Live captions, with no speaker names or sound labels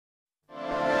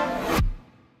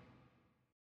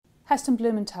Heston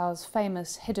Blumenthal's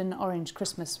famous hidden orange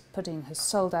Christmas pudding has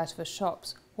sold out of her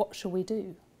shops. What shall we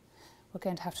do? We're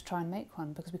going to have to try and make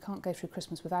one because we can't go through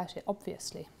Christmas without it,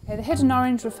 obviously. Okay, the hidden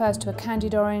orange refers to a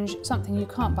candied orange, something you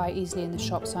can't buy easily in the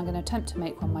shop, so I'm going to attempt to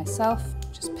make one myself.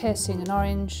 Just piercing an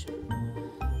orange,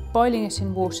 boiling it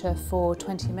in water for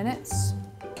 20 minutes,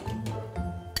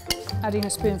 adding a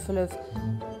spoonful of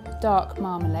dark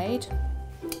marmalade,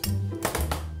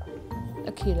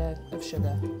 a kilo of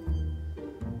sugar.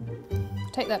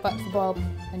 Take that back to the boil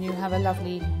and you have a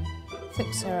lovely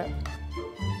thick syrup.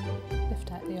 Lift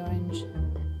out the orange,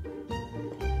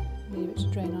 leave it to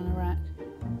drain on a rack.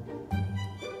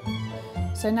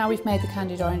 So now we've made the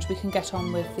candied orange, we can get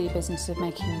on with the business of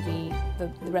making the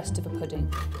rest of the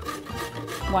pudding.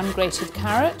 1 grated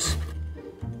carrot,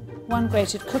 1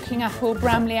 grated cooking apple,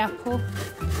 Bramley apple,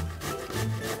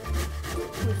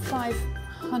 with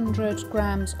 500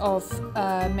 grams of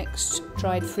mixed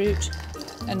dried fruit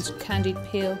and candied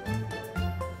peel,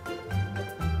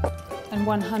 and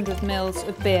 100 mils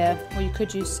of beer, or you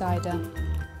could use cider.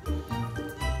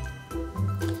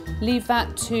 Leave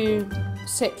that to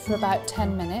sit for about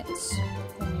 10 minutes.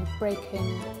 Then you break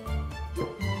in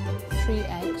 3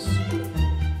 eggs. Yeah.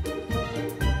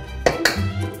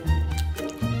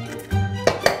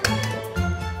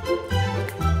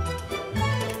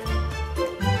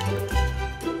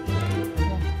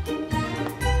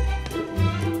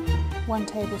 1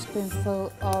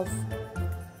 tablespoonful of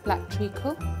black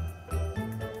treacle.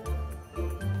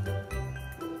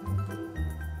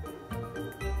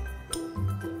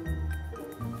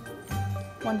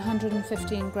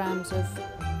 115 grams of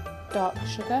dark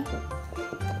sugar,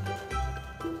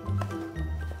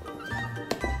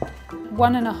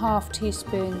 1½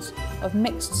 teaspoons of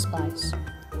mixed spice,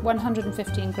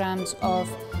 115 grams of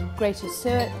grated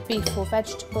suet, beef or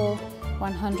vegetable,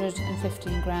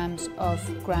 115 grams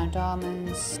of ground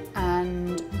almonds,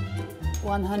 and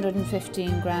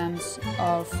 115 grams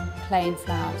of plain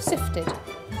flour, sifted.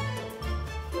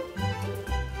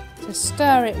 So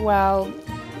stir it well,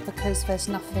 because there's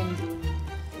nothing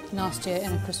nastier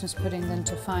in a Christmas pudding than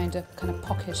to find a kind of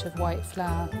pocket of white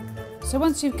flour. So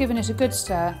once you've given it a good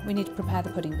stir, we need to prepare the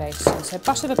pudding basin. So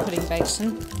butter the pudding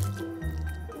basin,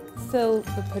 fill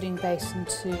the pudding basin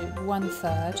to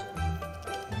 1/3,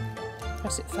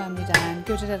 press it firmly down,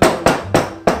 give it a little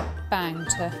bang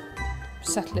to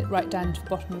settle it right down to the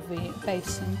bottom of the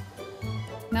basin.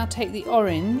 Now take the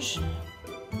orange.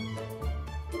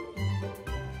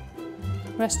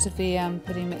 The rest of the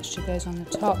pudding mixture goes on the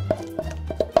top.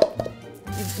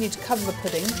 You need to cover the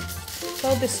pudding.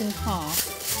 Fold this in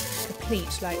half, a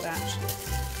pleat like that.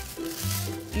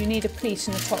 You need a pleat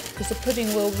in the top because the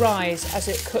pudding will rise as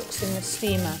it cooks in the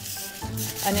steamer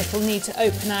and it will need to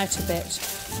open out a bit.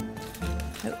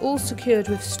 They're all secured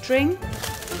with string,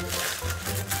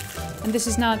 and this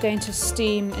is now going to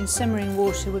steam in simmering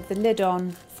water with the lid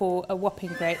on for a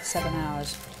whopping great 7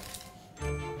 hours.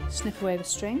 Snip away the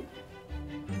string.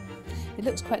 It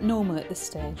looks quite normal at this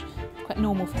stage, quite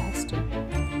normal for Heston.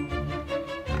 Okay.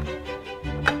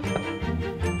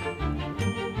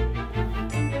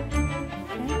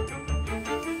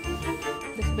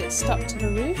 A little bit stuck to the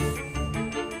roof,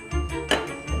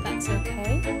 but that's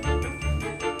okay.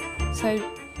 So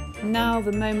now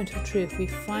the moment of truth, we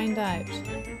find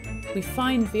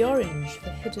the orange,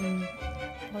 the hidden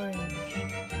orange.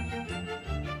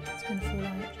 It's going to fall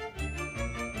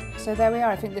out. So there we are,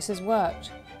 I think this has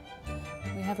worked.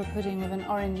 We have a pudding with an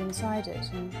orange inside it,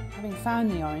 and having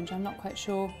found the orange, I'm not quite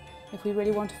sure if we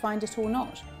really want to find it or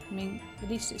not. I mean, at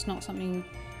least it's not something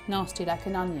nasty like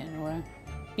an onion or a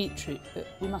beetroot, but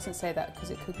we mustn't say that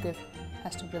because it could give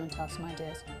Heston Blumenthal some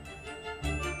ideas.